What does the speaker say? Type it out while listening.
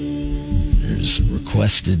Travis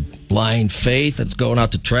requested Blind Faith. That's going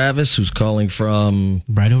out to Travis, who's calling from...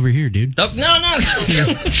 Right over here, dude. Oh, no.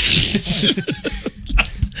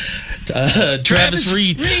 Travis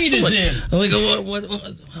Reed. Reed is in.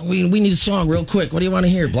 We need a song real quick. What do you want to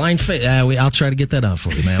hear? Blind Faith. I'll try to get that out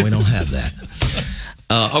for you, man. We don't have that.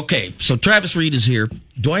 Okay, so Travis Reed is here.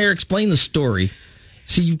 Dwyer, explain the story.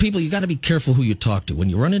 See, you people, you got to be careful who you talk to. When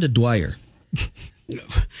you run into Dwyer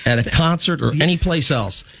at a concert or any place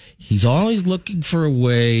else, he's always looking for a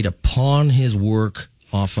way to pawn his work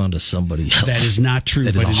off onto somebody else. That is not true.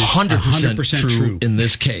 That is 100% true in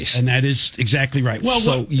this case. And that is exactly right. Well,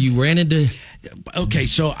 so you ran into... Okay,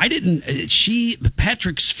 so I didn't...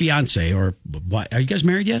 Patrick's fiance, or what? Are you guys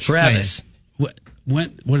married yet? Travis. What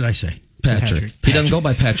did I say? Patrick. He doesn't go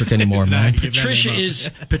by Patrick anymore, man. Patricia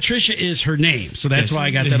is her name, so that's why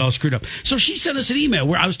I got that all screwed up. So she sent us an email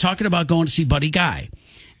where I was talking about going to see Buddy Guy,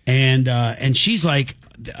 and she's like,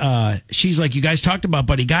 you guys talked about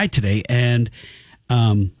Buddy Guy today, and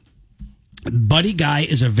Buddy Guy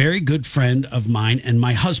is a very good friend of mine and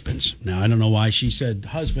my husband's. Now I don't know why she said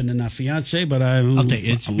husband and not fiance, but I'll take it.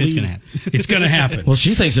 It's going to happen. It's going to happen. Well,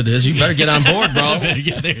 she thinks it is. You better get on board, bro.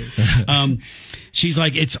 Get there. She's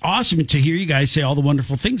like, it's awesome to hear you guys say all the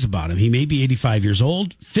wonderful things about him. He may be 85 years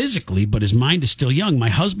old physically, but his mind is still young. My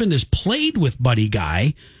husband has played with Buddy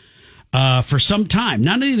Guy for some time.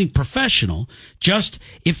 Not anything professional. Just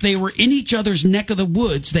if they were in each other's neck of the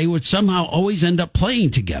woods, they would somehow always end up playing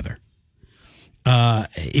together.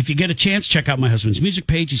 If you get a chance, check out my husband's music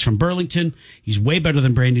page. He's from Burlington. He's way better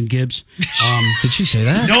than Brandon Gibbs. Did she say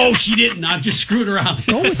that? No, she didn't. I'm just screwed around.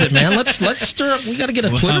 Go with it, man. Let's stir up. We got to get a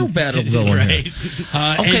Twitter battle going right. here.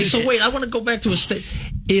 Okay, so wait. I want to go back to a state.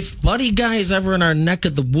 If Buddy Guy is ever in our neck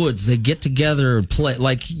of the woods, they get together and play.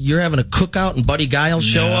 Like you're having a cookout, and Buddy Guy will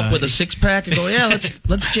show up with a 6-pack and go, "Yeah,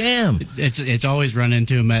 let's jam." It's always run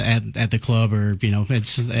into him at the club, or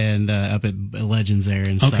up at Legends there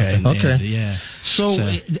and stuff. Okay. Yeah. So,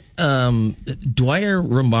 Dwyer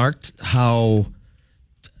remarked how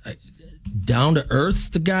down to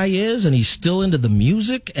earth the guy is, and he's still into the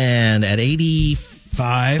music. And at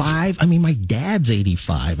 85, I mean, my dad's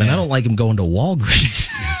 85, and I don't like him going to Walgreens.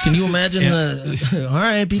 Can you imagine? All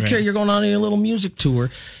right, be careful. You're going on your little music tour.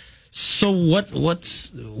 So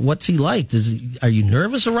what's he like? Are you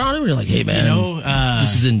nervous around him? Or you're like, hey man,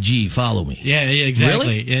 this is in G. Follow me. Yeah,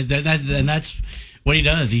 exactly. Really? Yeah, and that's what he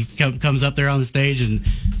does. He comes up there on the stage and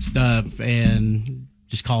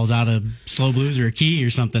just calls out a slow blues or a key or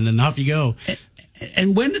something, and off you go.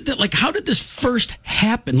 And when did how did this first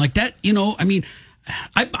happen? Like that, I mean,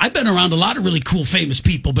 I've been around a lot of really cool, famous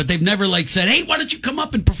people, but they've never said, "Hey, why don't you come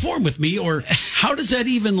up and perform with me?" Or how does that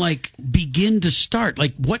even begin to start?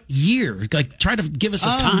 Like what year? Try to give us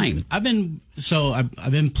a time. I've been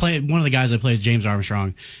playing. One of the guys I played, James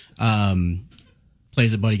Armstrong,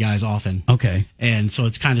 plays at Buddy Guy's often. Okay, and so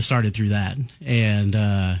it's kind of started through that, and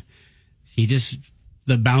the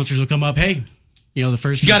bouncers will come up, hey. The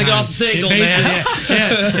first you got to get off the stage, old man.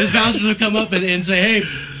 Yeah, his bouncers will come up and say, "Hey,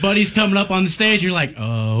 Buddy's coming up on the stage." You're like,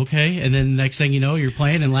 "Oh, okay." And then next thing you know, you're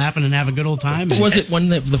playing and laughing and having a good old time. Was it when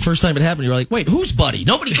the first time it happened? You're like, "Wait, who's Buddy?"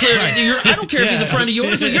 Nobody cares. I don't care if he's a friend of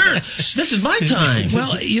yours or yours. This is my time.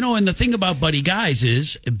 Well, and the thing about Buddy Guys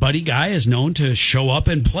is Buddy Guy is known to show up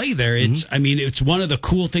and play there. It's, it's one of the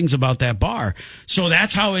cool things about that bar. So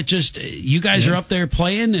that's how it just. You guys are up there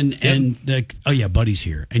playing, and Buddy's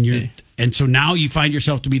here, and you're. And so now you find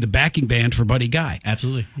yourself to be the backing band for Buddy Guy.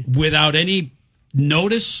 Absolutely. Without any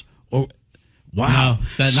notice or... Wow.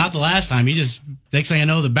 No, not the last time. He just... Next thing I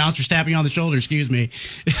know, the bouncer's tapping on the shoulder. Excuse me.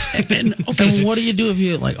 And what do you do if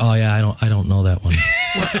you I don't know that one?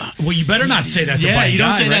 Well, you better not say that to Buddy Guy. Yeah, you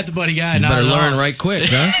don't say that to Buddy Guy. You better learn right quick,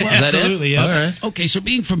 huh? Is that absolutely, it? Yeah. All right. Okay, so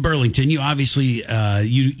being from Burlington, you obviously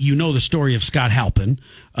you know the story of Scott Halpin,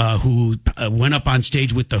 who went up on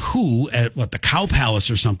stage with the Who at the Cow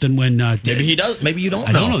Palace or something. When maybe he does. Maybe you don't.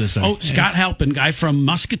 I don't know this. Scott Halpin, guy from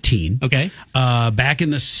Muscatine. Okay. Back in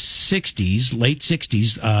the '60s, late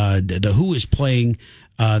 '60s, the Who is playing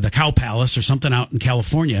the Cow Palace or something out in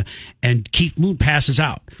California, and Keith Moon passes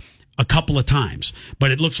out a couple of times, but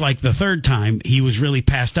it looks like the third time he was really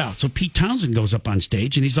passed out. So Pete Townsend goes up on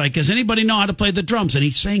stage and he's like, "Does anybody know how to play the drums?" And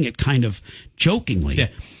he's saying it kind of jokingly. Yeah.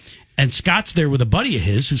 And Scott's there with a buddy of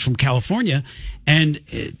his who's from California, and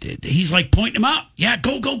he's pointing him out. Yeah,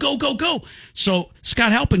 go, go, go, go, go. So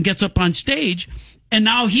Scott Halpin gets up on stage, and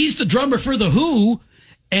now he's the drummer for the Who,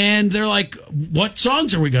 and they're like, "What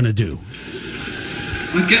songs are we going to do?"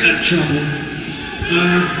 I get that trouble.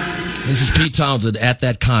 This is Pete Townsend at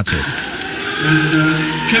that concert. And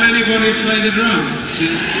can anybody play the drums?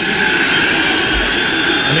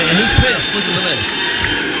 And he's pissed. Listen to this.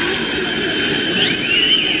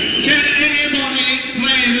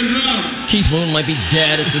 Keith Moon might be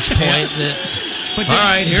dead at this point. But All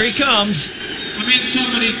right, here he comes. I mean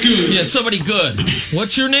somebody good. Yeah, somebody good.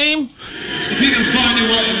 What's your name? If you can find a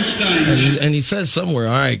way to the stage. And he says somewhere,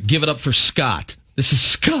 all right, give it up for Scott. This is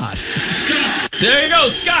Scott. Scott! There you go,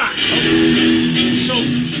 Scott. So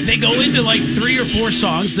they go into like 3 or 4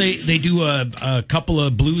 songs. They do a couple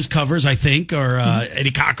of blues covers, I think, or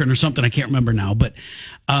Eddie Cochran or something. I can't remember now. But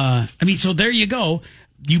I mean, so there you go.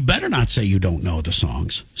 You better not say you don't know the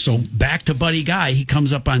songs. So back to Buddy Guy. He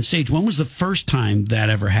comes up on stage. When was the first time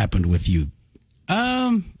that ever happened with you?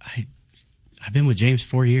 I've been with James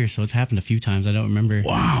 4 years, so it's happened a few times. I don't remember.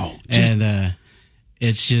 Wow. And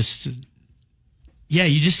it's just, yeah,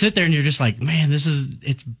 you just sit there and you're just like, man,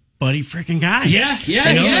 it's Buddy freaking Guy. Yeah.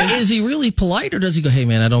 And is he really polite, or does he go, hey,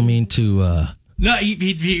 man, I don't mean to... No,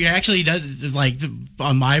 he actually does, like,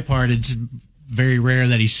 on my part, it's very rare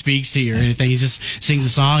that he speaks to you or anything. He just sings a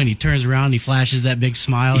song and he turns around and he flashes that big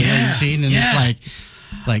smile that you've seen, and it's like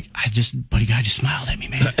Buddy Guy just smiled at me,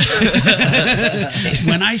 man.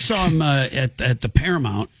 When I saw him at the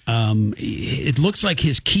Paramount, it looks like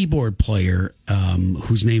his keyboard player,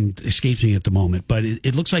 whose name escapes me at the moment, but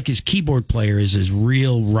it looks like his keyboard player is his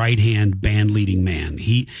real right-hand band leading man.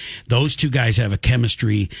 Those two guys have a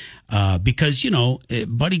chemistry because,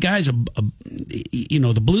 Buddy Guy's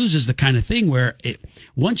the blues is the kind of thing where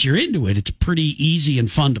once you're into it, it's pretty easy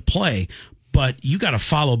and fun to play. But you got to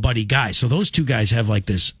follow Buddy Guy. So those two guys have like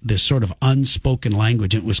this sort of unspoken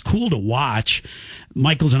language. And it was cool to watch.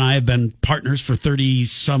 Michaels and I have been partners for 30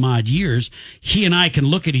 some odd years. He and I can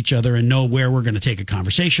look at each other and know where we're going to take a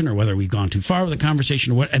conversation or whether we've gone too far with a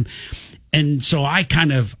conversation or what. And so I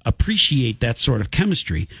kind of appreciate that sort of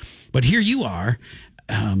chemistry. But here you are.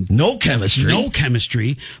 No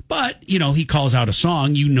chemistry. But, he calls out a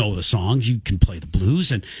song. You know the songs. You can play the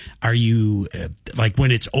blues. And are you, like,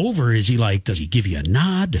 when it's over, is he like, does he give you a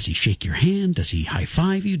nod? Does he shake your hand? Does he high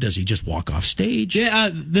five you? Does he just walk off stage? Yeah,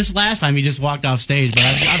 this last time he just walked off stage, but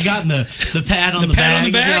I've gotten the pat on the back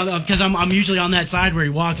because I'm usually on that side where he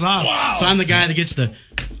walks off. Wow. So I'm the guy that gets the,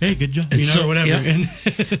 hey, good job, or whatever.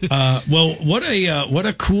 Yeah. Well, what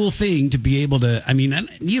a cool thing to be able to. I mean,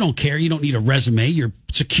 you don't care. You don't need a resume. You're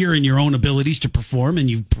secure in your own abilities to perform, and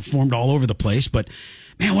you've performed all over the place. But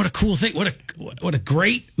man, what a cool thing! What a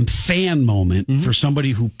great fan moment for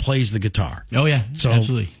somebody who plays the guitar. Oh yeah, so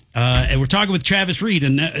absolutely. And we're talking with Travis Reed,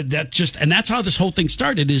 and that's how this whole thing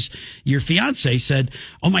started. Is your fiance said,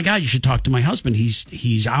 "Oh my God, you should talk to my husband.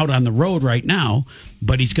 He's out on the road right now,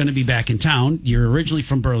 but he's going to be back in town. You're originally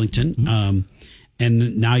from Burlington,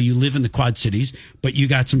 and now you live in the Quad Cities, but you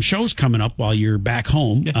got some shows coming up while you're back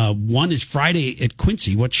home. Yeah. One is Friday at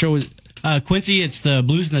Quincy. What show is? Quincy. It's the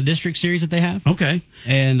Blues in the District series that they have. Okay,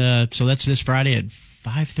 and so that's this Friday at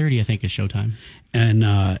 5:30. I think is showtime. And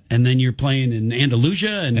then you're playing in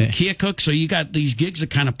Andalusia and Keokuk, so you got these gigs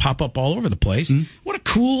that kind of pop up all over the place. What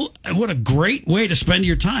a great way to spend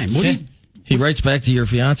your time. He writes back to your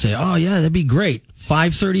fiance, oh yeah, that'd be great.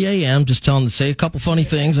 5:30 a.m. Just tell him to say a couple funny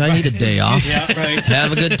things. I need a day off. Yeah, right.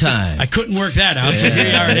 Have a good time. I couldn't work that out, so here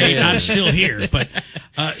you are at 8, and I'm still here. But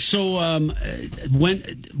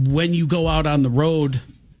when you go out on the road,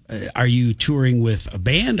 are you touring with a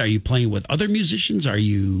band? Are you playing with other musicians? Are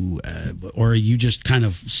you, or are you just kind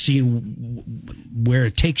of seeing where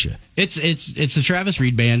it takes you? It's the Travis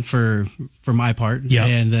Reed band for my part, yeah.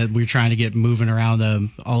 And that we're trying to get moving around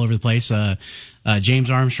all over the place. James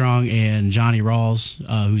Armstrong and Johnny Rawls,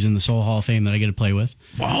 who's in the Soul Hall of Fame that I get to play with.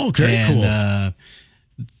 Wow, very cool.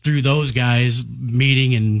 Through those guys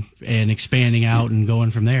meeting and expanding out and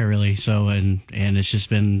going from there, really. So and it's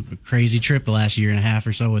just been a crazy trip the last year and a half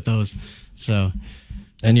or so with those. So.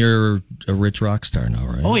 And you're a rich rock star now,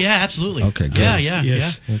 right? Oh yeah, absolutely. Okay, good. Yeah, yes.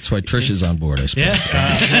 Yeah. That's why Trish is on board, I suppose. Yeah,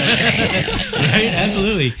 right,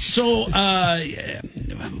 absolutely. So,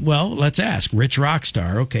 well, let's ask. Rich rock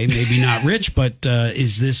star, okay, maybe not rich, but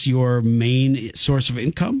is this your main source of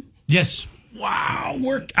income? Yes. Wow,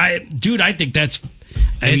 I think that's.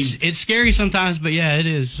 It's scary sometimes, but yeah, it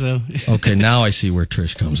is. So okay, now I see where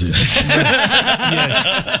Trish comes in. Yes.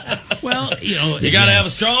 Well, you got to have a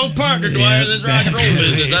strong partner, Dwyer. This rock and roll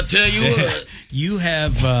business. I tell you what. You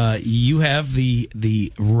have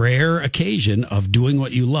the rare occasion of doing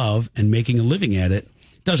what you love and making a living at it.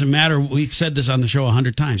 Doesn't matter. We've said this on the show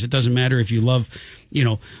 100 times. It doesn't matter if you love,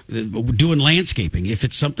 doing landscaping. If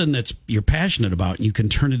it's something that's you're passionate about and you can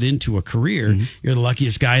turn it into a career, you're the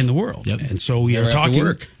luckiest guy in the world. Yep. And so we're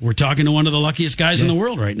talking to one of the luckiest guys in the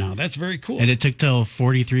world right now. That's very cool. And it took till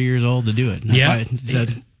 43 years old to do it. Yeah.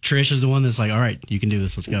 Trish is the one that's like, all right, you can do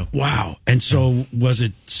this. Let's go. Wow. And so was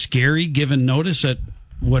it scary given notice at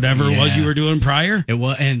whatever it was Yeah. you were doing prior? It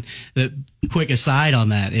was, and the quick aside on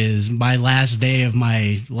that is my last day of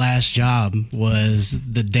my last job was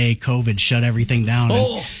the day COVID shut everything down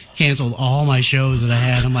and canceled all my shows that I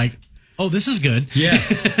had. I'm like, oh, this is good. Yeah.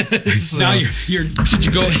 So- Now you're Did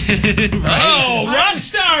you go? Oh,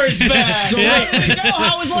 Rockstar is back. So- There we go.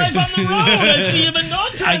 How was life on the road? I see him in no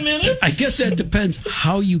 10 minutes. I guess that depends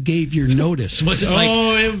how you gave your notice. Was it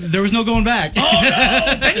like, there was no going back.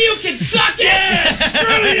 And you can suck it.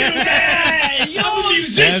 Screw you, man. You're a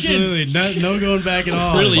musician. Absolutely, no going back at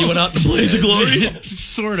all. Really, you went out in the blaze of glory?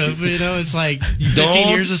 Sort of, it's like 15 Don't-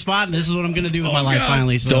 years of spot, and this is what I'm going to do with my life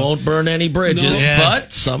finally. So. Don't burn any bridges, No. Yeah.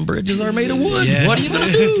 but some bridges are made of wood. Yeah. What are you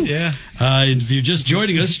going to do? Yeah. if you're just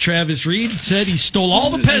joining us, Travis Reed said he stole all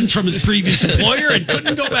the pens from his previous employer and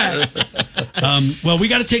couldn't go back. Well, we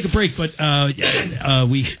got to take a break, but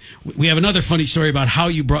we have another funny story about how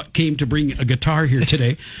you came to bring a guitar here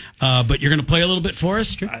today. But you're going to play a little bit for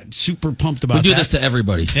us. I'm super pumped about We do that. this to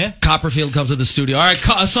everybody. Yeah. Copperfield comes to the studio. All right,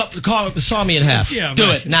 saw me in half. Yeah, do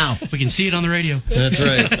right. it now. We can see it on the radio. That's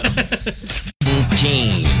right.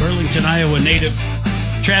 Team. Burlington, Iowa native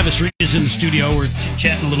Travis Reed is in the studio. We're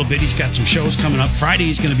chatting a little bit. He's got some shows coming up. Friday,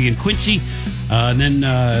 he's going to be in Quincy. And then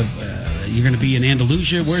you're going to be in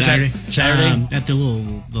Andalusia. Where's Saturday. that? Saturday? At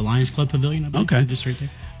the Lions Club Pavilion. I believe, Okay. Just right there.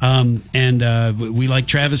 And we like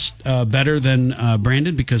Travis better than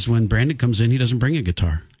Brandon because when Brandon comes in, he doesn't bring a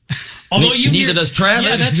guitar. Although Neither does Travis.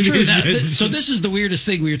 Yeah, that's true. So this is the weirdest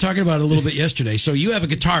thing. We were talking about it a little bit yesterday. So you have a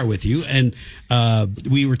guitar with you, and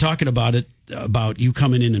we were talking about it, about you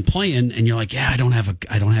coming in and playing, and you're like, yeah, I don't have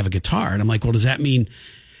a guitar. And I'm like, well, does that mean?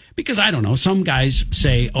 Because I don't know. Some guys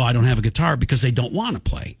say, oh, I don't have a guitar because they don't want to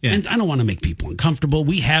play. Yeah. And I don't want to make people uncomfortable.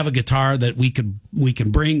 We have a guitar that we can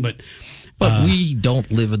bring, but we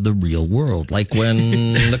don't live in the real world. Like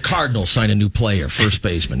when the Cardinals sign a new player, first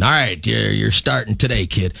baseman. All right, you're starting today,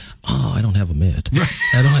 kid. Oh, I don't have a mitt.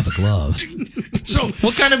 I don't have a glove. so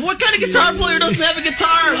What kind of guitar player doesn't have a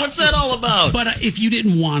guitar? What's that all about? But if you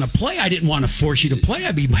didn't want to play, I didn't want to force you to play.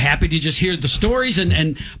 I'd be happy to just hear the stories.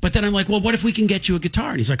 But then I'm like, well, what if we can get you a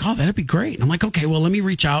guitar? And he's like, oh, that'd be great. And I'm like, okay, well, let me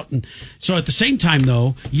reach out. And so at the same time,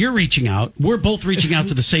 though, you're reaching out. We're both reaching out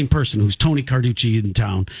to the same person, who's Tony Carducci in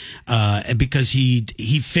town, because he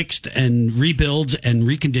fixed and rebuilds and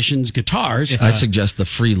reconditions guitars. I suggest the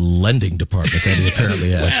free lending department that he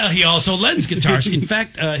apparently has. Well, he also lends guitars. In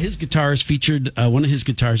fact, his guitar is featured. One of his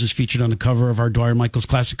guitars is featured on the cover of our Dwyer Michaels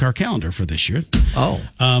Classic Car Calendar for this year. Oh,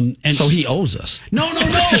 and so he owes us. No.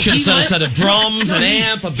 He should have sent a set of drums, an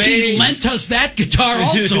amp, a bass. He lent us that guitar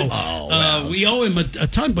also. Wow. We owe him a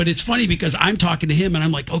ton, but it's funny because I'm talking to him and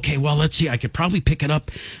I'm like, okay, well, let's see. I could probably pick it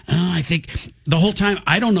up. I think the whole time,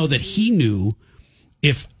 I don't know that he knew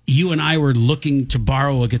if you and I were looking to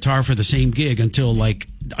borrow a guitar for the same gig until like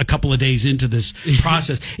a couple of days into this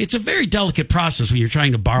process. It's a very delicate process when you're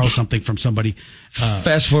trying to borrow something from somebody.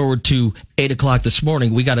 Fast forward to 8:00 this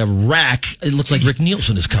morning, we got a rack. It looks like Rick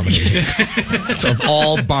Nielsen is coming in here of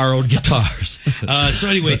all borrowed guitars. So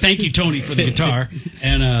anyway, thank you, Tony, for the guitar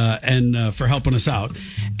and for helping us out.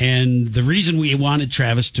 And the reason we wanted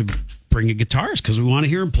Travis to bring a guitar is because we want to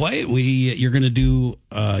hear him play. You're going to do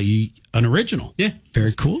an original. Yeah.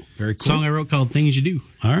 Very cool. Very cool. Song I wrote called Things You Do.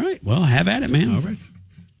 All right. Well, have at it, man. All right.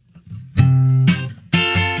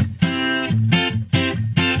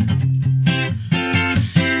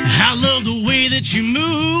 I love the way that you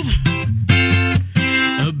move.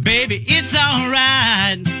 Baby, it's all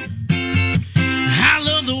right. I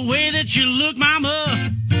love the way that you look, mama,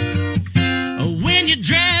 when you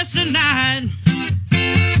dress at night.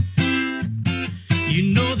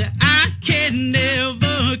 You know that I can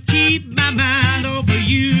never keep my mind off of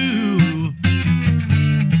you.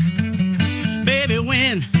 Baby,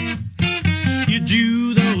 when you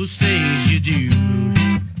do those things you do,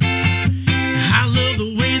 I love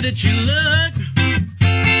the way that you look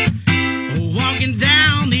walking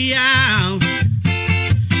down the aisle.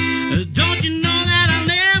 Don't you know that I'll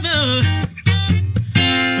never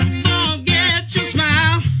forget your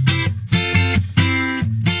smile?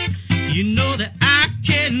 You know that I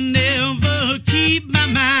can never keep my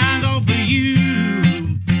mind off of you.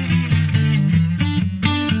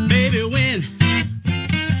 Baby, when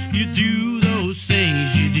you do those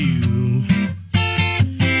things you do,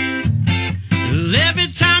 every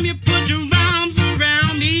time you put your arm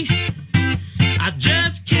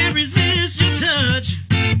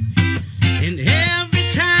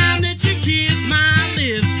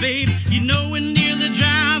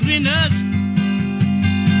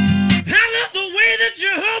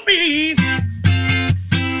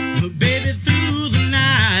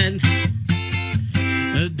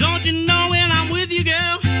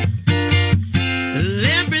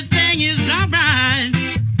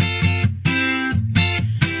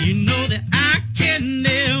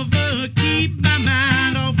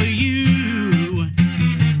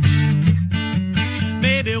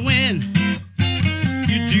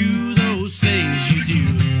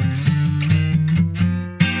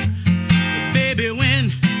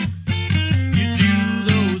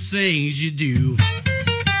things you do.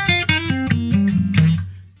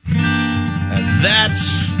 And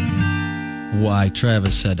that's why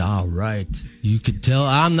Travis said, all right, you could tell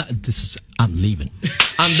I'm leaving.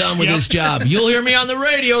 I'm done with this job. You'll hear me on the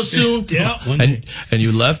radio soon. And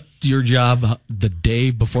you left your job the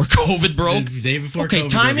day before COVID broke? The day before okay, COVID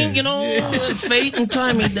timing, broke. fate and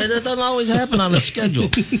timing, that doesn't always happen on a schedule.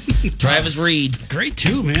 Travis Reed. Great,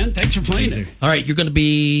 too, man. Thanks for playing it. All right, you're going to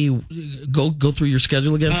be, go through your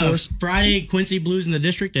schedule again for us? Friday, Quincy Blues in the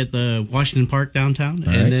District at the Washington Park downtown.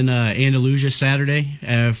 All and right. then Andalusia Saturday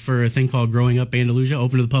for a thing called Growing Up Andalusia,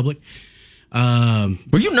 open to the public.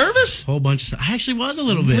 Were you nervous? Whole bunch of stuff. I actually was a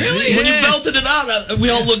little bit. Really? Yeah. When you belted it out,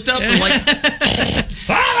 we all looked up and like...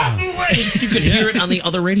 You could hear it on the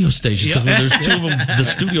other radio stations because there's two of them. The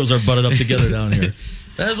studios are butted up together down here.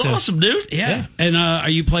 That's awesome, dude. Yeah. And are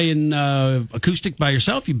you playing acoustic by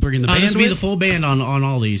yourself? You bringing the band? This will be with? the full band on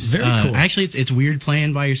all these. Very cool. Actually, it's weird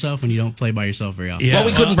playing by yourself when you don't play by yourself very often. Yeah. Well,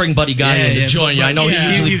 we couldn't bring Buddy Guy in to join you. I know he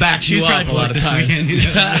usually backs you up a lot of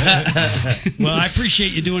times. Well, I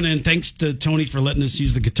appreciate you doing it, and thanks to Tony for letting us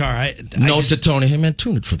use the guitar. Note to Tony, hey man,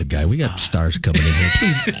 tune it for the guy. We got stars coming in here.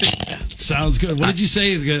 Please. Sounds good. What did you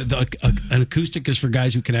say? An acoustic is for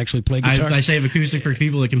guys who can actually play guitar? I save acoustic for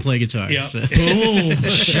people that can play guitar. Yeah. So. Boom.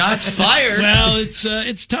 Shots fired. Well,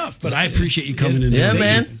 it's tough, but I appreciate you coming in. Yeah, today.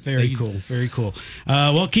 man. Very cool. Very cool.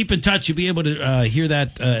 Well, keep in touch. You'll be able to hear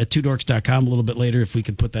that at twodorks.com a little bit later if we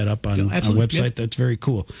could put that up on our website. Yeah. That's very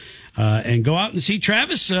cool. And go out and see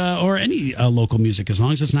Travis or any local music as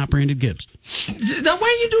long as it's not Brandon Gibbs. Now,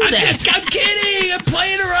 why do you do that? I'm kidding. I'm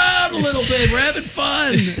playing around a little bit. We're having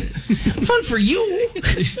fun. Fun for you.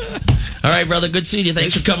 All right, brother. Good seeing you.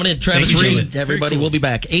 Thanks for coming in. Travis Thank you, Reed. Joey. Everybody, we'll be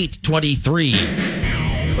back. 8:23.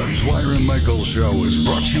 The Dwyer and Michael Show is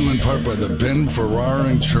brought to you in part by the Ben Farrar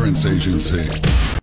Insurance Agency.